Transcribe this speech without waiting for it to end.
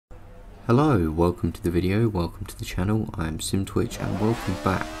Hello, welcome to the video, welcome to the channel. I'm SimTwitch and welcome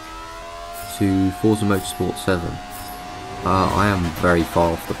back to Forza Motorsport 7. I am very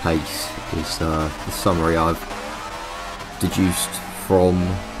far off the pace is the summary I've deduced from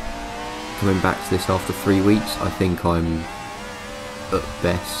coming back to this after 3 weeks. I think I'm at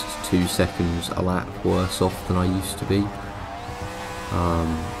best 2 seconds a lap worse off than I used to be.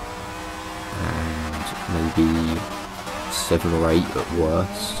 And maybe 7 or 8 at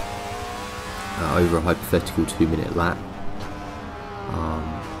worst. Over a hypothetical 2-minute lap.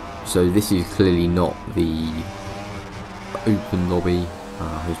 So this is clearly not the open lobby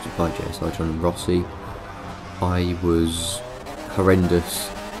hosted by JSI John and Rossi. I was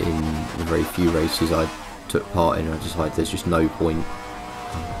horrendous in the very few races I took part in, and I decided there's just no point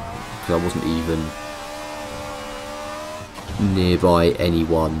because I wasn't even nearby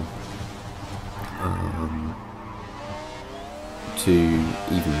anyone to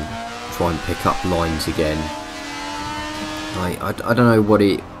even try and pick up lines again. I don't know what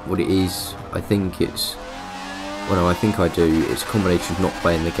it is. I think it's, well no, I think I do. It's a combination of not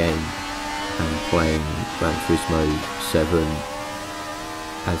playing the game and playing Gran Turismo 7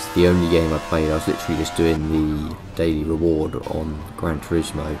 as the only game I played. I was literally just doing the daily reward on Gran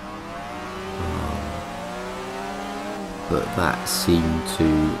Turismo, but that seemed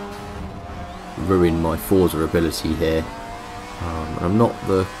to ruin my Forza ability here. I'm not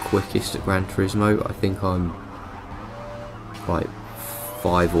the quickest at Gran Turismo. I think I'm like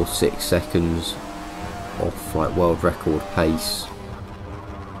 5 or 6 seconds off like world record pace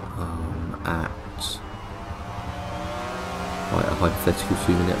at like a hypothetical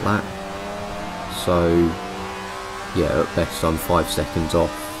 2-minute lap. So yeah, at best I'm 5 seconds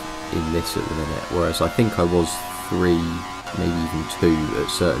off in this at the minute, whereas I think I was 3, maybe even 2 at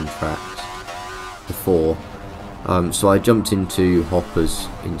certain tracks before. So I jumped into Hoppers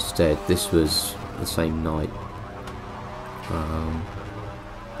instead. This was the same night.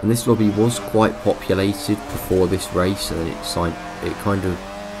 And this lobby was quite populated before this race, and then it kind of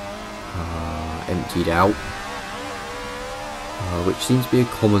emptied out, which seems to be a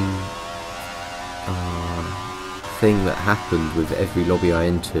common thing that happened with every lobby I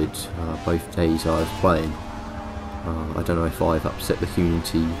entered both days I was playing. I don't know if I've upset the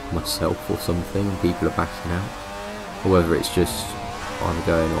community myself or something and people are backing out, or whether it's just I'm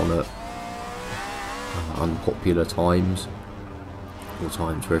going on at unpopular times, or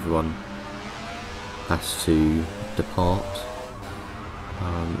times where everyone has to depart.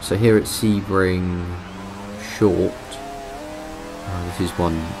 So here at Sebring Short, this is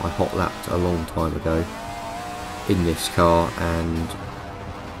one I hot lapped a long time ago in this car, and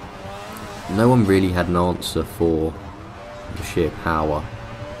no one really had an answer for the sheer power.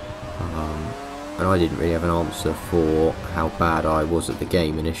 And I didn't really have an answer for how bad I was at the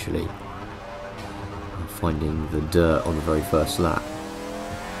game initially, finding the dirt on the very first lap.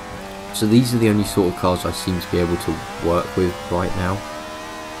 So these are the only sort of cars I seem to be able to work with right now,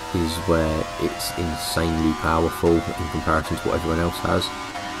 is where it's insanely powerful in comparison to what everyone else has,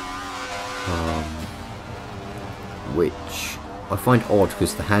 which I find odd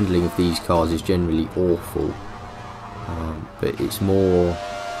because the handling of these cars is generally awful, but it's more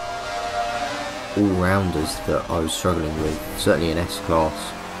all-rounders that I was struggling with. Certainly in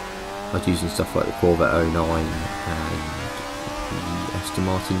S-Class I was using stuff like the Corvette 09, and the Aston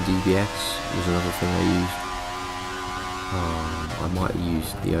Martin DBS was another thing I used. I might have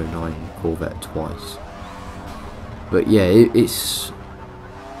used the 09 Corvette twice. But yeah, it's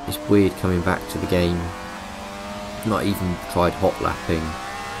weird coming back to the game. Not even tried hot lapping,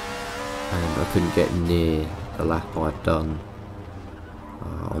 and I couldn't get near the lap I'd done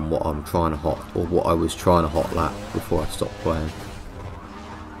on what I'm trying to what I was trying to hot lap before I stopped playing.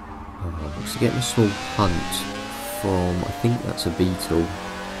 So getting a small punt from, I think that's a Beetle,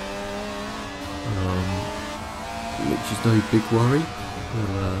 which is no big worry.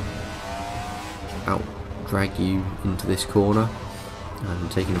 We'll out drag you into this corner,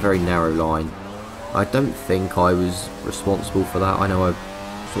 and taking a very narrow line. I don't think I was responsible for that. I know I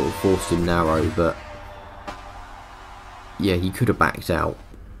sort of forced him narrow, but yeah, he could have backed out.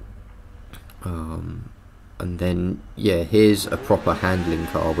 And then yeah, here's a proper handling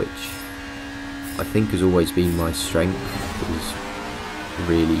car, which I think has always been my strength, is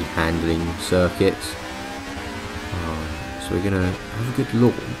really handling circuits. So we're gonna have a good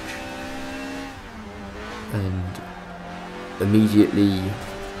launch and immediately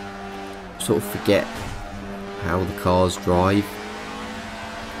sort of forget how the cars drive.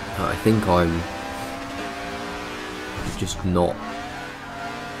 I think I'm just not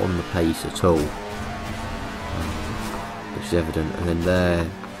on the pace at all, which is evident. And then there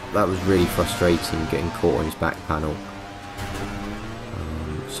that was really frustrating, getting caught on his back panel.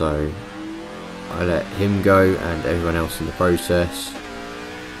 So I let him go and everyone else in the process,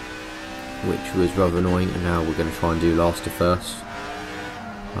 which was rather annoying. And now we're going to try and do last to first,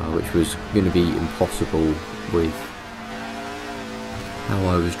 which was going to be impossible with how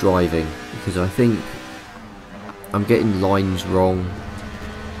I was driving, because I think I'm getting lines wrong.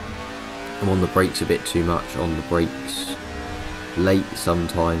 I'm on the brakes a bit too much, on the brakes late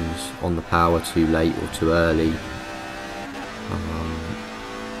sometimes, on the power too late or too early.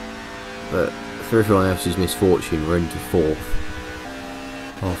 But for everyone else's misfortune, we're into 4th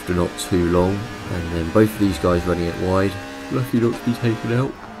after not too long, and then both of these guys running it wide, lucky not to be taken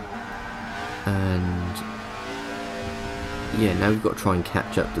out. And yeah, now we've got to try and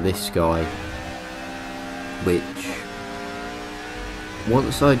catch up to this guy, which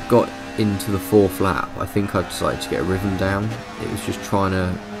once I'd got into the 4th lap, I think I decided to get a rhythm down. It was just trying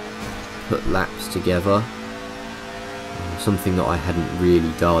to put laps together, something that I hadn't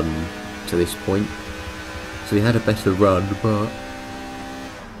really done to this point. So we had a better run, but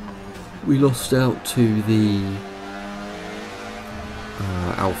we lost out to the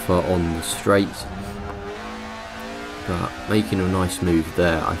Alpha on the straight. But making a nice move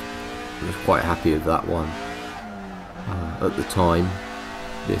there, I was quite happy with that one. At the time,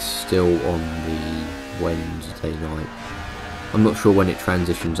 this still on the Wednesday night. I'm not sure when it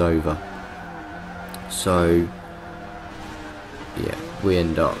transitions over. So yeah, we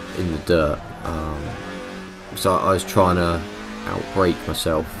end up in the dirt. So I was trying to outbrake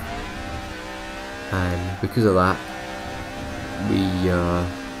myself, and because of that, we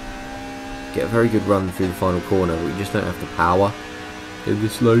get a very good run through the final corner, but we just don't have the power in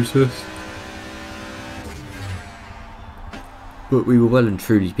this Lotus. But we were well and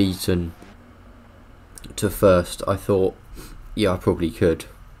truly beaten to first. I thought, yeah, I probably could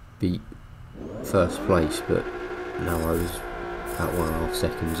beat first place, but no, I was about 1.5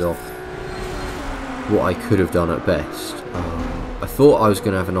 seconds off what I could have done at best. I thought I was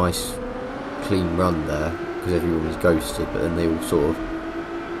going to have a nice clean run there, because everyone was ghosted, but then they all sort of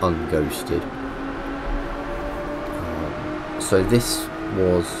unghosted. So this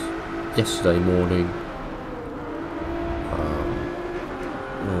was yesterday morning,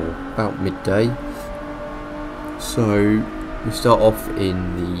 about midday. So we start off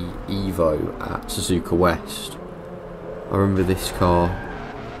in the Evo at Suzuka West. I remember this car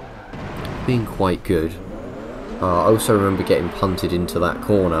being quite good. I also remember getting punted into that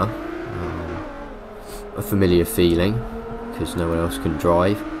corner, a familiar feeling, because no one else can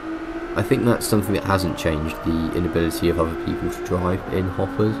drive. I think that's something that hasn't changed, the inability of other people to drive in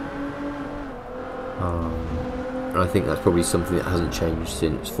hoppers. And I think that's probably something that hasn't changed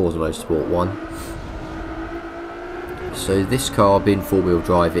since Forza Motorsport 1. So this car being 4-wheel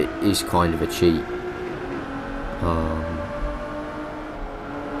drive, it is kind of a cheat.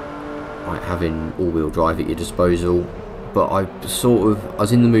 Like having all-wheel drive at your disposal. But I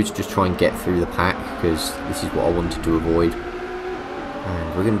was in the mood to just try and get through the pack, because this is what I wanted to avoid.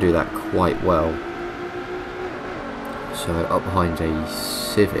 And we're going to do that quite well. So up behind a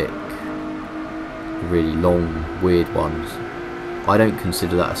Civic, really long, weird ones. I don't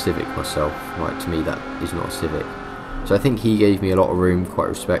consider that a Civic myself. Like, to me that is not a Civic. So I think he gave me a lot of room, quite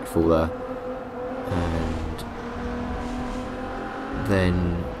respectful there. And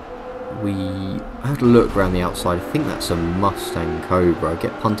then we had a look around the outside. I think that's a Mustang Cobra. I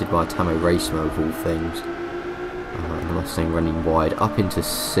get punted by a Tamo Racemo of all things. The Mustang running wide up into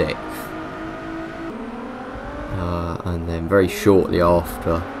 6th. And then very shortly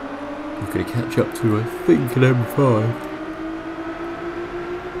after, I'm going to catch up to, I think, an M5.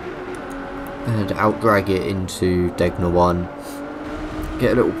 And outdrag it into Degner 1.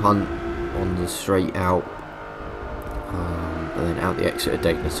 Get a little punt on the straight out. And then out the exit of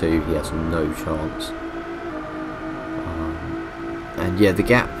Degner 2, he has no chance. And yeah, the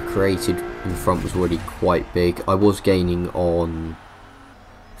gap created in front was already quite big. I was gaining on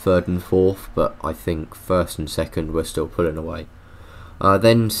 3rd and 4th, but I think 1st and 2nd were still pulling away.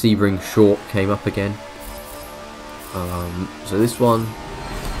 Then Sebring Short came up again. So this one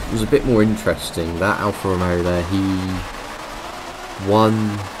was a bit more interesting. That Alfa Romeo there, he won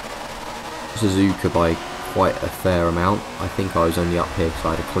Suzuka by quite a fair amount. I think I was only up here because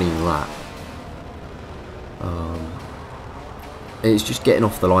I had a clean lap. It's just getting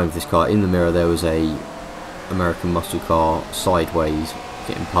off the line with this car. In the mirror there was a American muscle car sideways,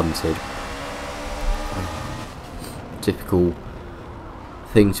 getting punted. Typical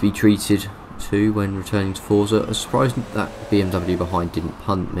thing to be treated to when returning to Forza. I was surprised that BMW behind didn't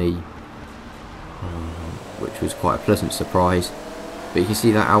punt me, which was quite a pleasant surprise. But you can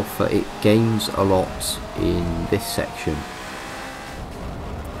see that Alpha, it gains a lot in this section,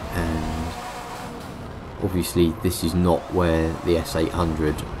 and obviously this is not where the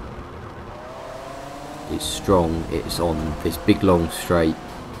S800 is strong. It's on this big long straight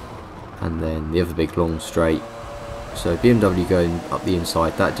and then the other big long straight. So BMW going up the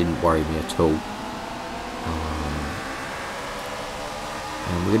inside, that didn't worry me at all.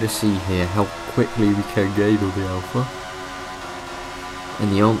 And we're going to see here how quickly we can gain on the Alpha.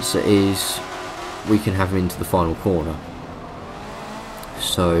 And the answer is we can have him into the final corner.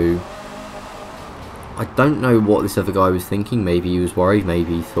 So I don't know what this other guy was thinking. Maybe he was worried.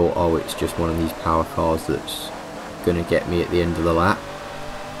 Maybe he thought, oh, it's just one of these power cars that's going to get me at the end of the lap.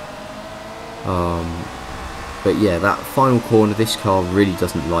 But yeah, that final corner, this car really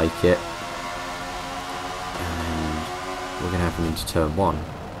doesn't like it. And we're going to have him into turn 1.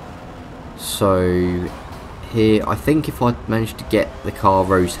 So here, I think if I managed to get the car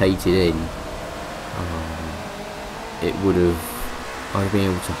rotated in, it would have, I'd been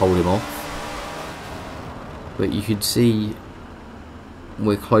able to hold him off. But you can see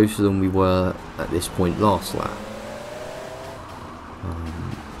we're closer than we were at this point last lap.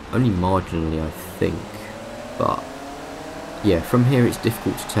 Only marginally, I think. But yeah, from here it's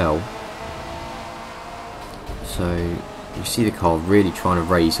difficult to tell. So you see the car really trying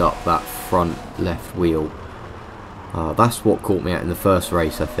to raise up that front left wheel. That's what caught me out in the first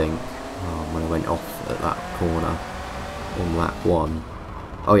race, I think, when I went off at that corner on lap 1.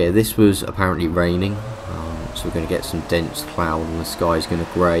 Oh yeah, this was apparently raining, so we're going to get some dense cloud and the sky is going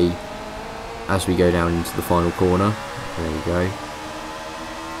to grey as we go down into the final corner. There we go.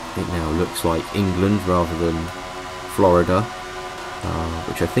 It now looks like England rather than Florida,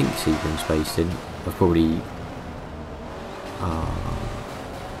 which I think Sebring's based in. I've probably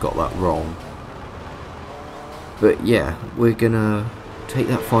got that wrong. But yeah, we're gonna take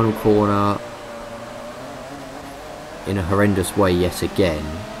that final corner in a horrendous way yet again,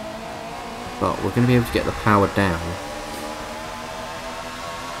 but we're going to be able to get the power down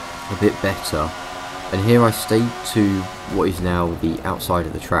a bit better. And here I stayed to what is now the outside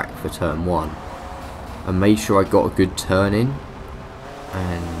of the track for turn 1 and made sure I got a good turn in,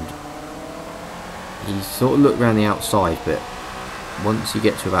 and he sort of looked around the outside, but once you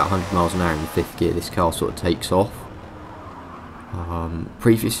get to about 100 miles an hour in the 5th gear, this car sort of takes off.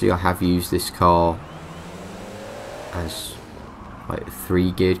 Previously I have used this car as like a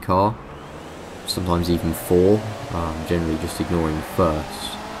 3-geared car, sometimes even 4, generally just ignoring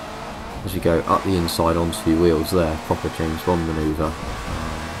first. As we go up the inside on 2 wheels there, proper James Bond manoeuvre,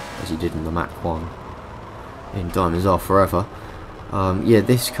 as he did in the Mach 1 in Diamonds Are Forever. Yeah,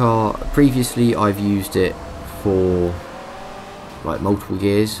 this car, previously I've used it for like multiple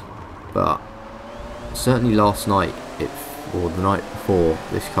gears, but certainly last night, or the night before,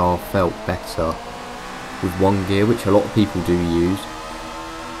 this car felt better with 1 gear, which a lot of people do use.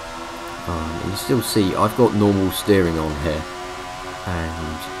 You still see I've got normal steering on here,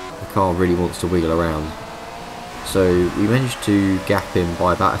 and the car really wants to wiggle around. So we managed to gap him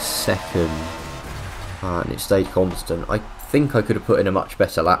by about a second, and it stayed constant. I think I could have put in a much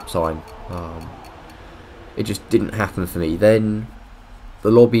better lap time. It just didn't happen for me. Then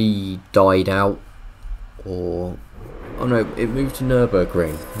the lobby died out, or oh no, it moved to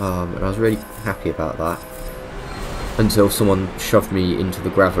Nürburgring, and I was really happy about that, until someone shoved me into the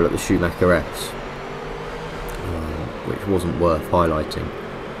gravel at the Schumacher S, which wasn't worth highlighting.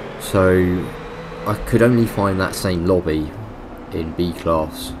 So I could only find that same lobby in B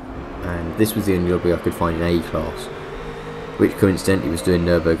class, and this was the only lobby I could find in A class, which coincidentally was doing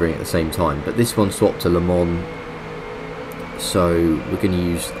Nürburgring at the same time. But this one swapped to Le Mans, so we're going to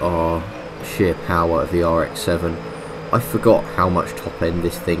use our sheer power of the RX-7. I forgot how much top end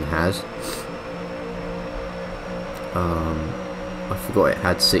this thing has. I forgot it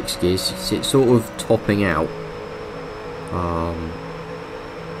had 6 gears. It's sort of topping out,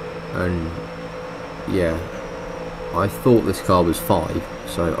 and yeah, I thought this car was 5,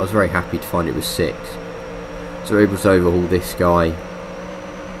 so I was very happy to find it was 6. So we're able to overhaul this guy,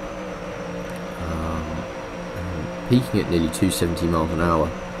 and peaking at nearly 270 miles an hour,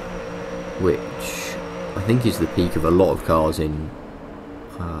 which I think is the peak of a lot of cars in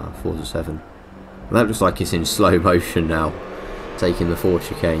Forza 7. And that looks like it's in slow motion now, taking the Ford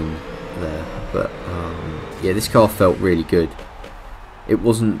chicane there. But yeah, this car felt really good. It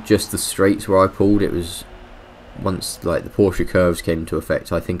wasn't just the straights where I pulled, it was once like the Porsche curves came into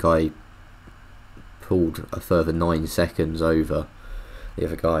effect, I think I pulled a further 9 seconds over the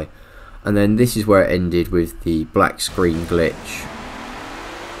other guy. And then this is where it ended with the black screen glitch.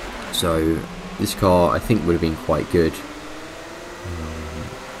 So this car I think would have been quite good.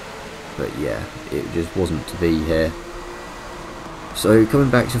 but yeah, it just wasn't to be here. So coming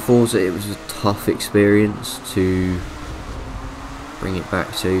back to Forza, it was a tough experience to bring it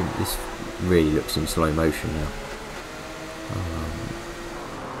back to. This really looks in slow motion now.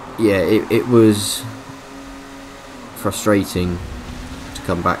 Yeah, it was frustrating to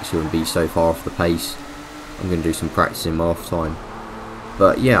come back to and be so far off the pace. I'm going to do some practicing my off time.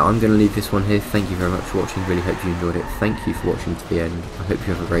 But yeah, I'm going to leave this one here. Thank you very much for watching. Really hope you enjoyed it. Thank you for watching to the end. I hope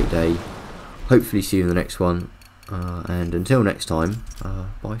you have a great day. Hopefully see you in the next one. And until next time,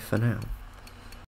 bye for now.